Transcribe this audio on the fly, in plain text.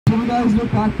So you guys look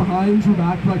back behind your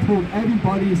back, like hold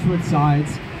everybody switch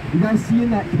sides. You guys see in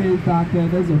that cave back there,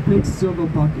 there's a big silver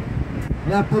bucket.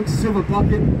 And that big silver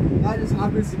bucket, that just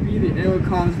happens to be the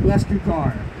Aerocom's rescue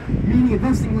car. Meaning if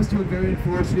this thing was to very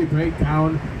unfortunately break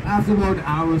down after about an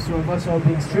hour or so of us all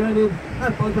being stranded,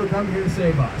 that bug will come here to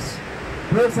save us.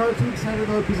 But it's not too excited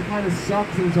about because it kind of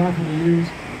sucks and it's awful to use.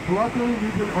 But luckily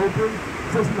we've been open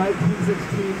since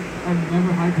 1916 and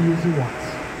never had to use it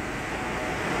once.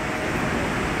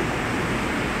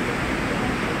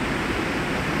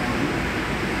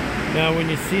 Now when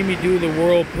you see me do the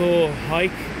whirlpool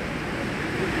hike,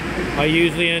 I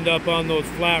usually end up on those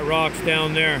flat rocks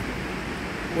down there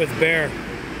with Bear.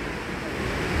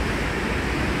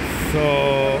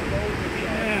 So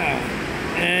yeah,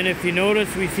 and if you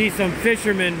notice, we see some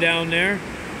fishermen down there.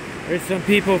 There's some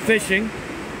people fishing.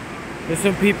 There's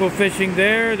some people fishing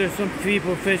there. There's some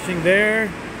people fishing there.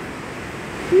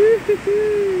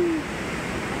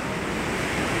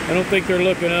 I don't think they're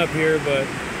looking up here, but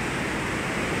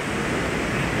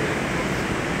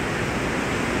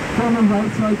On the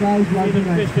right side, guys, riding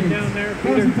that fishing down there.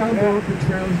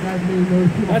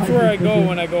 That's where I go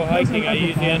when I go hiking. I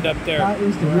usually end up there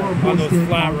on those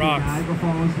flat rocks.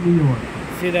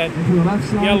 See that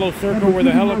yellow circle where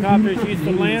the helicopters used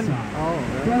to land? You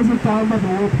guys are down by the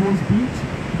Whirlpools Beach.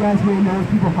 You guys may know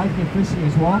people hiking and fishing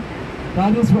as well.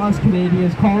 That is for us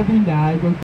Canadians, called the Niagara